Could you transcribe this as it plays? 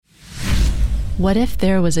What if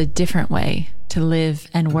there was a different way to live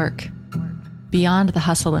and work? Beyond the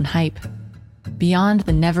hustle and hype, beyond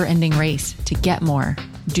the never-ending race to get more,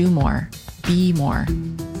 do more, be more.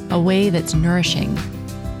 A way that's nourishing,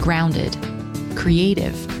 grounded,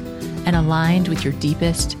 creative, and aligned with your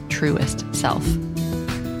deepest, truest self.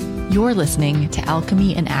 You're listening to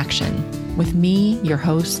Alchemy in Action with me, your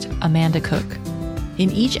host, Amanda Cook. In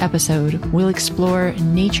each episode, we'll explore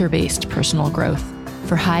nature-based personal growth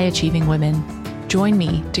for high-achieving women. Join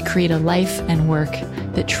me to create a life and work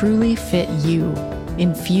that truly fit you,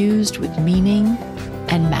 infused with meaning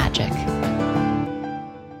and magic.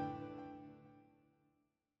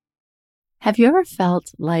 Have you ever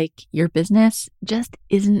felt like your business just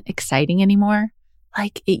isn't exciting anymore?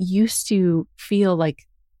 Like it used to feel like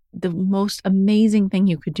the most amazing thing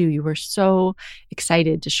you could do. You were so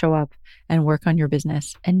excited to show up and work on your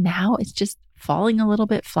business. And now it's just falling a little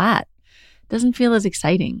bit flat. It doesn't feel as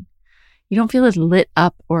exciting. You don't feel as lit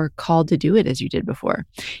up or called to do it as you did before.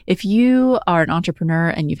 If you are an entrepreneur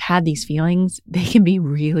and you've had these feelings, they can be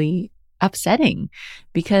really upsetting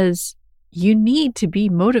because you need to be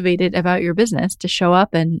motivated about your business to show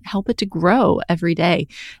up and help it to grow every day.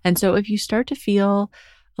 And so if you start to feel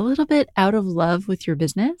a little bit out of love with your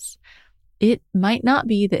business, it might not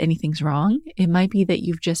be that anything's wrong. It might be that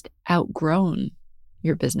you've just outgrown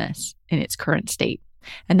your business in its current state.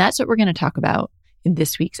 And that's what we're going to talk about in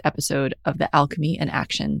this week's episode of the Alchemy in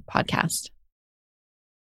Action podcast.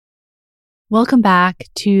 Welcome back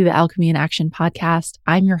to the Alchemy in Action podcast.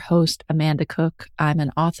 I'm your host, Amanda Cook. I'm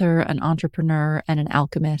an author, an entrepreneur, and an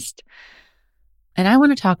alchemist. And I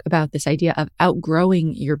want to talk about this idea of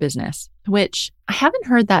outgrowing your business, which I haven't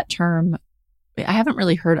heard that term. I haven't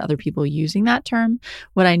really heard other people using that term.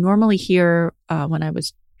 What I normally hear when I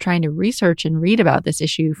was trying to research and read about this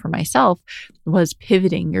issue for myself was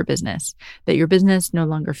pivoting your business, that your business no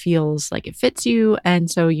longer feels like it fits you. And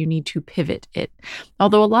so you need to pivot it.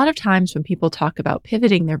 Although a lot of times when people talk about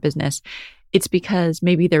pivoting their business, it's because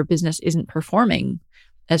maybe their business isn't performing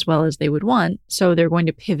as well as they would want. So they're going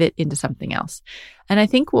to pivot into something else. And I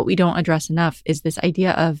think what we don't address enough is this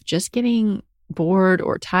idea of just getting bored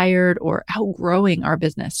or tired or outgrowing our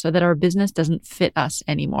business so that our business doesn't fit us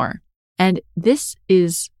anymore. And this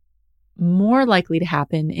is more likely to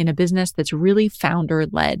happen in a business that's really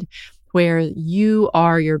founder-led, where you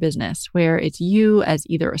are your business, where it's you as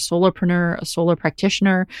either a solopreneur, a solo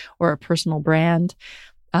practitioner, or a personal brand.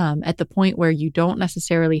 At the point where you don't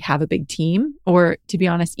necessarily have a big team, or to be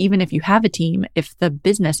honest, even if you have a team, if the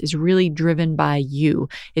business is really driven by you,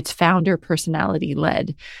 it's founder personality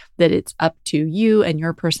led, that it's up to you and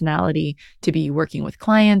your personality to be working with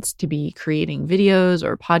clients, to be creating videos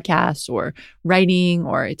or podcasts or writing,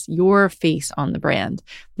 or it's your face on the brand,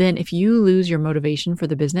 then if you lose your motivation for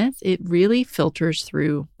the business, it really filters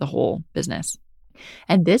through the whole business.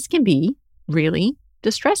 And this can be really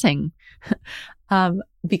distressing.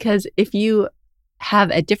 Because if you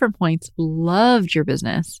have at different points loved your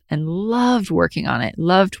business and loved working on it,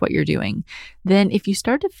 loved what you're doing, then if you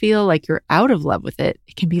start to feel like you're out of love with it,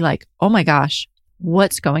 it can be like, oh my gosh,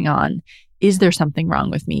 what's going on? Is there something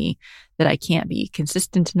wrong with me that I can't be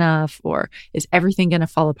consistent enough? Or is everything going to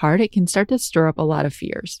fall apart? It can start to stir up a lot of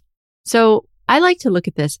fears. So I like to look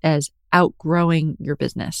at this as outgrowing your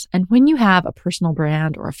business. And when you have a personal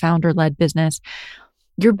brand or a founder-led business,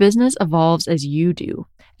 your business evolves as you do.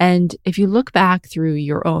 And if you look back through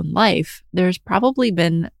your own life, there's probably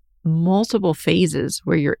been multiple phases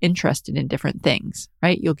where you're interested in different things,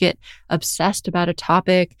 right? You'll get obsessed about a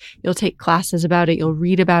topic. You'll take classes about it. You'll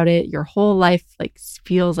read about it. Your whole life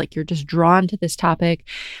feels like you're just drawn to this topic.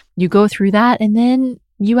 You go through that and then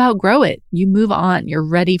you outgrow it. You move on. You're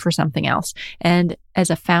ready for something else. And as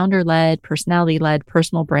a founder-led, personality-led,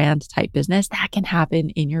 personal brand type business, that can happen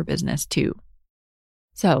in your business too.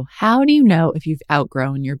 So how do you know if you've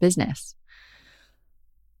outgrown your business?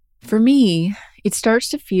 For me, it starts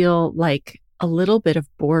to feel like a little bit of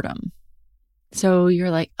boredom. So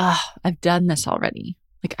you're like, I've done this already.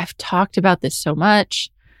 Like I've talked about this so much.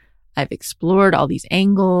 I've explored all these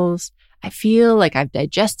angles. I feel like I've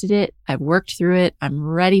digested it. I've worked through it. I'm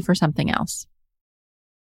ready for something else.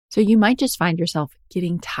 So you might just find yourself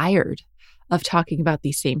getting tired of talking about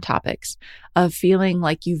these same topics, of feeling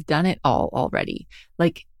like you've done it all already,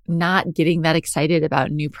 like not getting that excited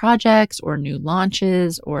about new projects or new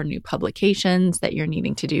launches or new publications that you're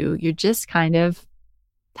needing to do. You're just kind of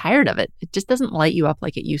tired of it. It just doesn't light you up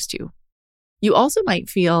like it used to. You also might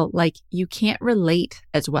feel like you can't relate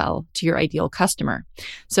as well to your ideal customer.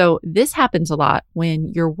 So this happens a lot when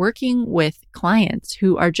you're working with clients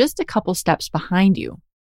who are just a couple steps behind you.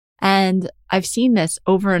 And I've seen this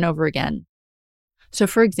over and over again. So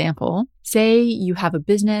for example, say you have a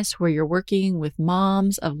business where you're working with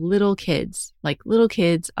moms of little kids, like little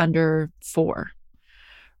kids under 4,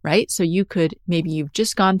 right? So maybe you've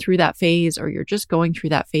just gone through that phase, or you're just going through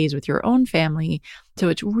that phase with your own family. So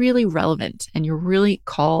it's really relevant and you're really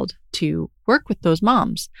called to work with those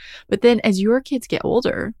moms. But then as your kids get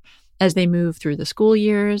older, as they move through the school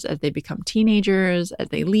years, as they become teenagers, as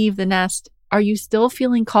they leave the nest, are you still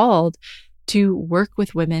feeling called to work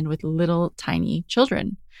with women with little tiny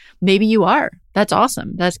children? Maybe you are. That's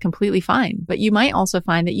awesome. That's completely fine. But you might also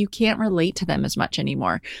find that you can't relate to them as much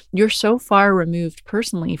anymore. You're so far removed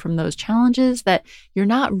personally from those challenges that you're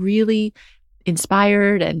not really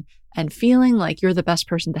inspired and feeling like you're the best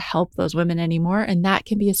person to help those women anymore. And that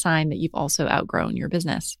can be a sign that you've also outgrown your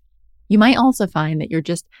business. You might also find that you're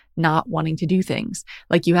just not wanting to do things.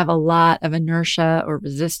 Like you have a lot of inertia or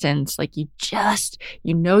resistance. Like you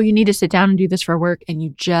need to sit down and do this for work and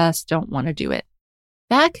you just don't want to do it.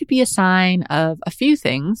 That could be a sign of a few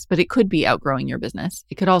things, but it could be outgrowing your business.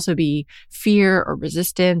 It could also be fear or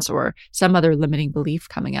resistance or some other limiting belief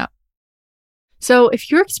coming up. So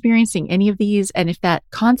if you're experiencing any of these, and if that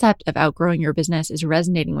concept of outgrowing your business is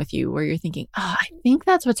resonating with you, where you're thinking, I think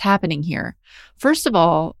that's what's happening here. First of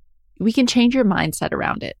all, we can change your mindset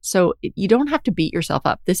around it. So you don't have to beat yourself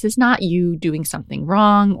up. This is not you doing something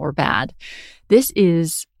wrong or bad. This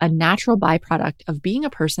is a natural byproduct of being a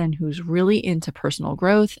person who's really into personal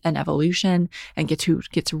growth and evolution and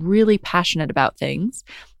gets really passionate about things.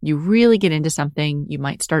 You really get into something, you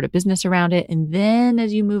might start a business around it. And then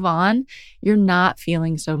as you move on, you're not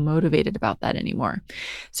feeling so motivated about that anymore.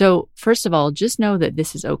 So first of all, just know that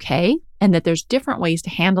this is okay and that there's different ways to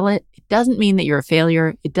handle it. It doesn't mean that you're a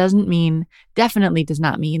failure. It definitely does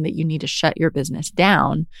not mean that you need to shut your business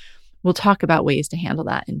down. We'll talk about ways to handle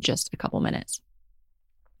that in just a couple minutes.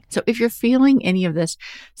 So if you're feeling any of this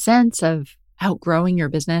sense of outgrowing your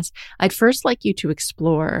business, I'd first like you to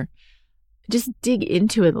explore, just dig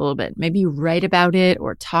into it a little bit, maybe write about it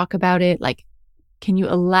or talk about it. Like, can you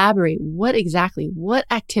elaborate what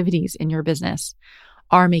activities in your business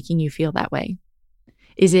are making you feel that way?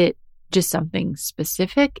 Is it just something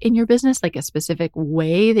specific in your business, like a specific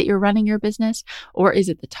way that you're running your business? Or is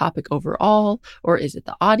it the topic overall? Or is it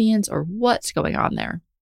the audience? Or what's going on there?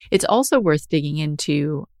 It's also worth digging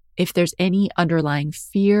into if there's any underlying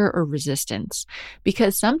fear or resistance,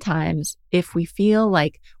 because sometimes if we feel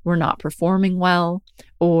like we're not performing well,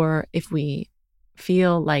 or if we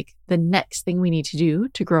feel like the next thing we need to do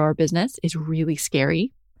to grow our business is really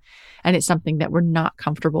scary, and it's something that we're not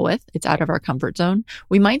comfortable with, it's out of our comfort zone,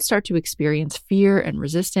 we might start to experience fear and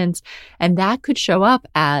resistance. And that could show up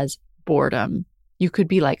as boredom. You could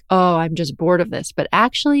be like, I'm just bored of this, but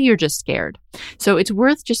actually you're just scared. So it's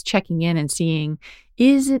worth just checking in and seeing,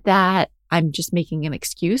 is it that I'm just making an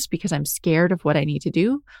excuse because I'm scared of what I need to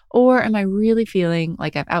do? Or am I really feeling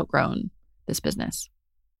like I've outgrown this business?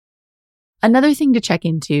 Another thing to check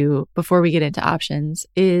into before we get into options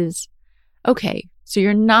is, okay, so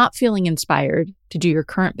you're not feeling inspired to do your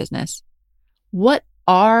current business. What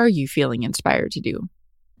are you feeling inspired to do?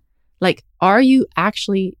 Like, are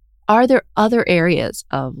there other areas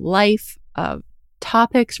of life, of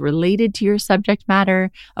topics related to your subject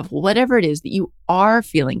matter, of whatever it is that you are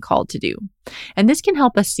feeling called to do? And this can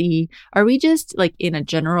help us see, are we just like in a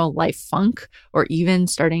general life funk, or even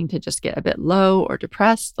starting to just get a bit low or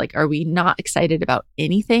depressed? Like, are we not excited about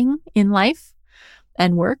anything in life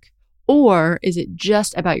and work? Or is it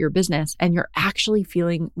just about your business and you're actually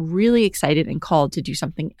feeling really excited and called to do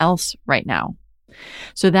something else right now?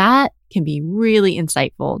 So that can be really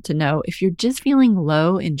insightful to know. If you're just feeling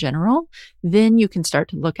low in general, then you can start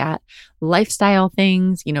to look at lifestyle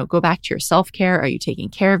things, go back to your self-care. Are you taking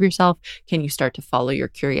care of yourself? Can you start to follow your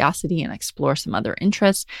curiosity and explore some other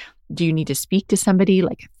interests? Do you need to speak to somebody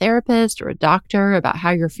like a therapist or a doctor about how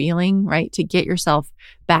you're feeling, right? To get yourself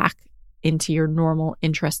back into your normal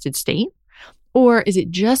interested state? Or is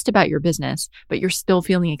it just about your business, but you're still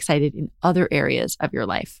feeling excited in other areas of your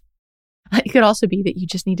life? It could also be that you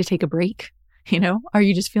just need to take a break. Are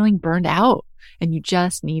you just feeling burned out and you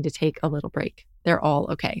just need to take a little break? They're all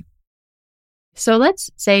okay. So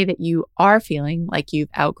let's say that you are feeling like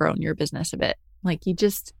you've outgrown your business a bit. Like you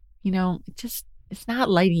just, it's not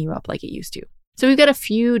lighting you up like it used to. So we've got a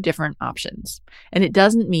few different options, and it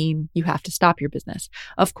doesn't mean you have to stop your business.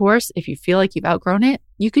 Of course, if you feel like you've outgrown it,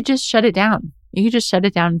 you could just shut it down. You could just shut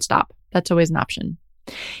it down and stop. That's always an option.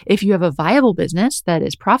 If you have a viable business that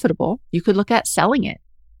is profitable, you could look at selling it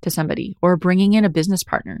to somebody or bringing in a business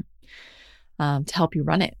partner to help you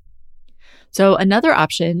run it. So another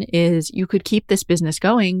option is you could keep this business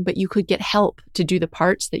going, but you could get help to do the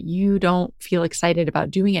parts that you don't feel excited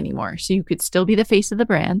about doing anymore. So you could still be the face of the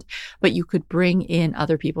brand, but you could bring in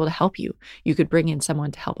other people to help you. You could bring in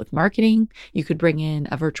someone to help with marketing. You could bring in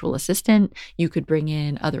a virtual assistant. You could bring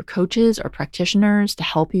in other coaches or practitioners to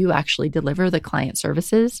help you actually deliver the client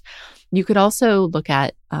services. You could also look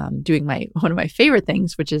at doing one of my favorite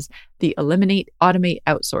things, which is the eliminate, automate,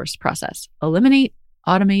 outsource process. Eliminate,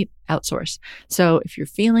 automate, outsource. So if you're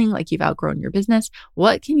feeling like you've outgrown your business,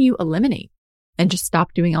 what can you eliminate and just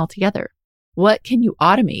stop doing altogether? What can you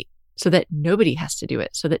automate so that nobody has to do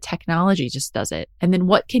it, so that technology just does it? And then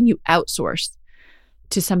what can you outsource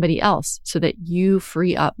to somebody else so that you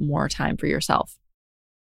free up more time for yourself?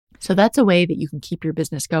 So that's a way that you can keep your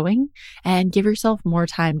business going and give yourself more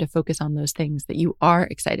time to focus on those things that you are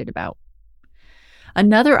excited about.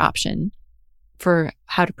 Another option for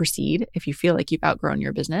how to proceed if you feel like you've outgrown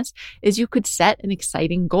your business is you could set an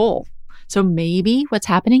exciting goal. So maybe what's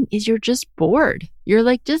happening is you're just bored. You're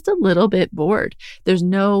like just a little bit bored. There's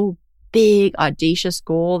no big audacious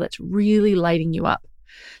goal that's really lighting you up.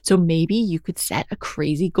 So maybe you could set a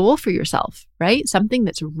crazy goal for yourself, right? Something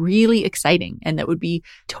that's really exciting and that would be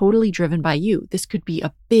totally driven by you. This could be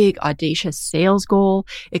a big, audacious sales goal.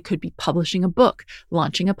 It could be publishing a book,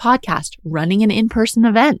 launching a podcast, running an in-person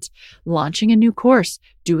event, launching a new course,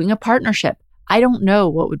 doing a partnership. I don't know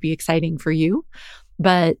what would be exciting for you,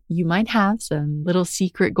 but you might have some little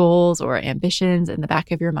secret goals or ambitions in the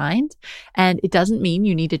back of your mind. And it doesn't mean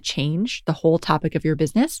you need to change the whole topic of your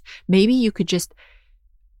business. Maybe you could just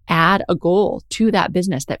add a goal to that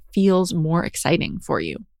business that feels more exciting for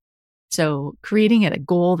you. So creating a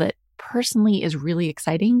goal that personally is really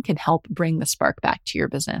exciting can help bring the spark back to your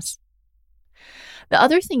business. The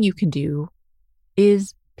other thing you can do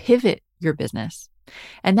is pivot your business.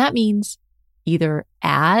 And that means either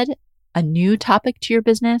add a new topic to your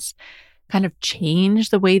business, kind of change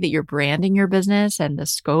the way that you're branding your business and the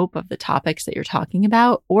scope of the topics that you're talking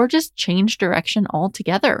about, or just change direction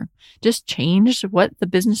altogether. Just change what the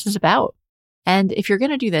business is about. And if you're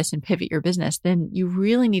going to do this and pivot your business, then you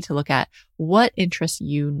really need to look at what interests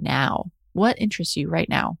you now. What interests you right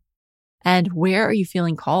now? And where are you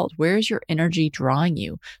feeling called? Where is your energy drawing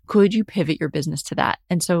you? Could you pivot your business to that?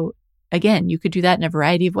 And so again, you could do that in a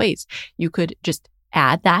variety of ways. You could just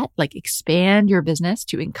add that, like expand your business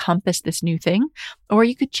to encompass this new thing, or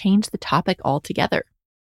you could change the topic altogether.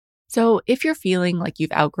 So if you're feeling like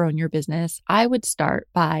you've outgrown your business, I would start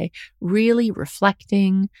by really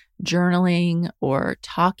reflecting, journaling, or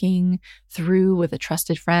talking through with a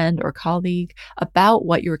trusted friend or colleague about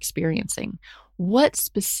what you're experiencing. What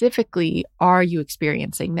specifically are you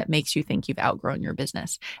experiencing that makes you think you've outgrown your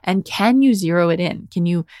business? And can you zero it in? Can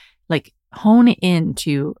you hone it in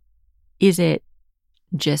to, is it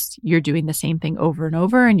just you're doing the same thing over and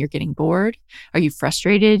over and you're getting bored? Are you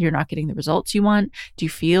frustrated? You're not getting the results you want? Do you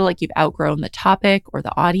feel like you've outgrown the topic or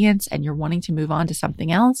the audience and you're wanting to move on to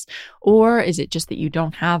something else? Or is it just that you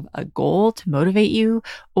don't have a goal to motivate you?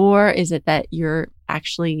 Or is it that you're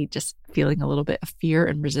actually just feeling a little bit of fear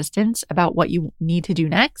and resistance about what you need to do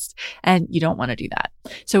next and you don't want to do that?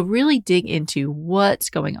 So really dig into what's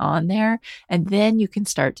going on there. And then you can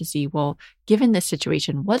start to see, well, given this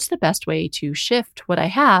situation, what's the best way to shift what I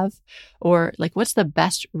have? Or what's the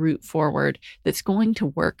best route forward that's going to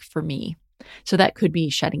work for me? So that could be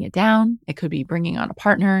shutting it down. It could be bringing on a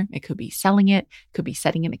partner. It could be selling it. It could be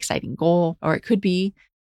setting an exciting goal, or it could be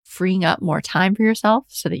freeing up more time for yourself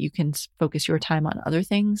so that you can focus your time on other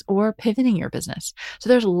things, or pivoting your business. So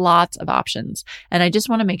there's lots of options. And I just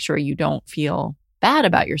want to make sure you don't feel bad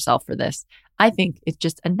about yourself for this. I think it's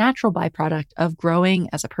just a natural byproduct of growing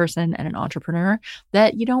as a person and an entrepreneur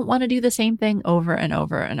that you don't want to do the same thing over and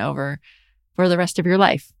over and over for the rest of your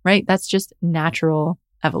life, right? That's just natural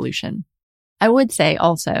evolution. I would say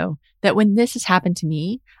also that when this has happened to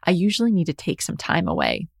me, I usually need to take some time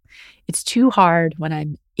away. It's too hard when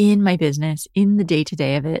I'm in my business, in the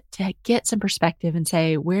day-to-day of it, to get some perspective and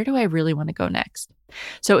say, where do I really want to go next?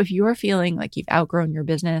 So if you're feeling like you've outgrown your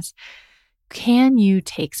business, can you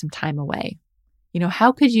take some time away?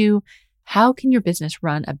 How can your business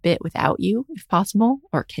run a bit without you if possible?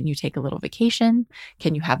 Or can you take a little vacation?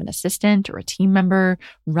 Can you have an assistant or a team member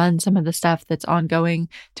run some of the stuff that's ongoing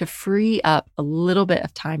to free up a little bit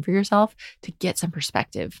of time for yourself to get some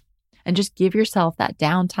perspective? And just give yourself that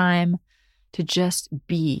downtime to just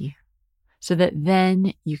be, so that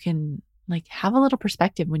then you can have a little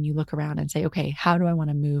perspective when you look around and say, okay, how do I want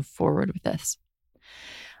to move forward with this?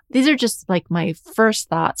 these are just like my first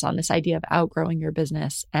thoughts on this idea of outgrowing your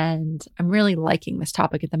business. And I'm really liking this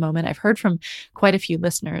topic at the moment. I've heard from quite a few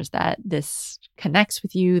listeners that this connects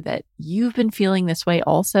with you, that you've been feeling this way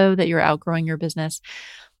also, that you're outgrowing your business.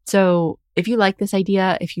 So if you like this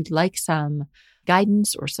idea, if you'd like some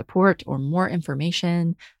guidance or support or more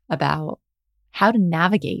information about how to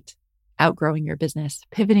navigate outgrowing your business,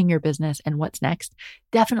 pivoting your business, and what's next,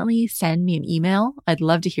 definitely send me an email. I'd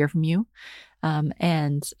love to hear from you.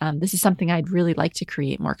 This is something I'd really like to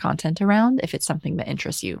create more content around if it's something that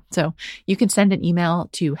interests you. So you can send an email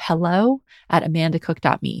to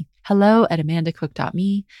hello@amandacook.me,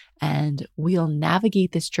 hello@amandacook.me, and we'll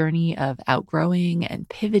navigate this journey of outgrowing and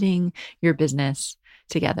pivoting your business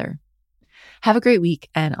together. Have a great week,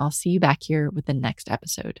 and I'll see you back here with the next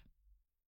episode.